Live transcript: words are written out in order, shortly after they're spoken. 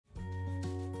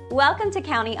Welcome to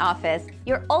County Office,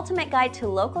 your ultimate guide to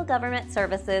local government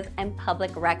services and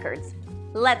public records.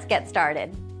 Let's get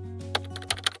started.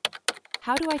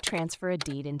 How do I transfer a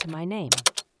deed into my name?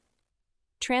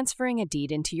 Transferring a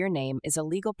deed into your name is a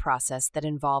legal process that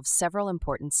involves several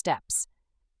important steps.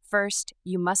 First,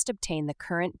 you must obtain the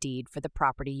current deed for the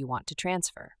property you want to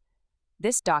transfer.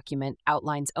 This document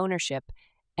outlines ownership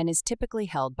and is typically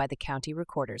held by the county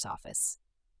recorder's office.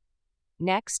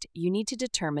 Next, you need to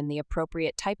determine the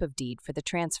appropriate type of deed for the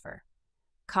transfer.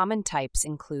 Common types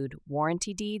include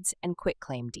warranty deeds and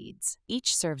quitclaim deeds.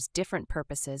 Each serves different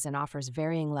purposes and offers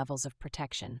varying levels of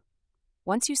protection.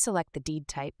 Once you select the deed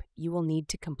type, you will need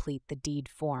to complete the deed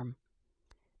form.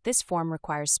 This form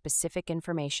requires specific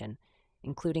information,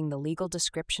 including the legal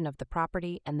description of the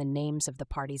property and the names of the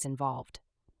parties involved.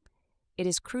 It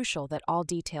is crucial that all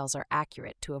details are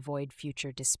accurate to avoid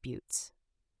future disputes.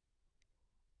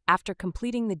 After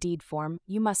completing the deed form,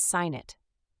 you must sign it.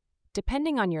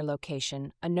 Depending on your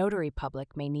location, a notary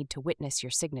public may need to witness your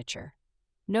signature.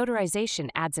 Notarization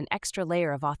adds an extra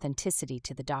layer of authenticity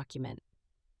to the document.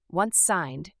 Once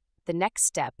signed, the next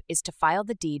step is to file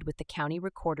the deed with the county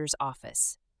recorder's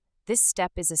office. This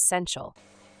step is essential,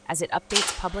 as it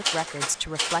updates public records to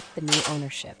reflect the new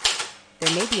ownership.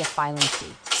 There may be a filing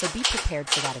fee, so be prepared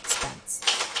for that expense.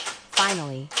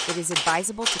 Finally, it is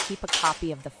advisable to keep a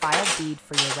copy of the filed deed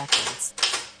for your records.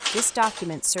 This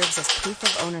document serves as proof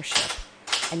of ownership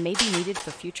and may be needed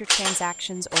for future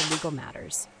transactions or legal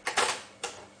matters.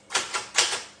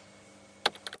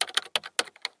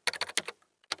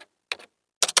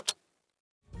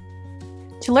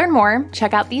 To learn more,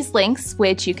 check out these links,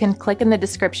 which you can click in the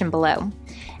description below.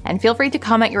 And feel free to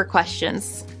comment your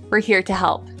questions. We're here to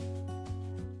help.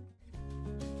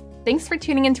 Thanks for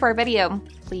tuning into our video.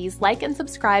 Please like and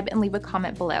subscribe and leave a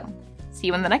comment below. See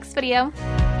you in the next video.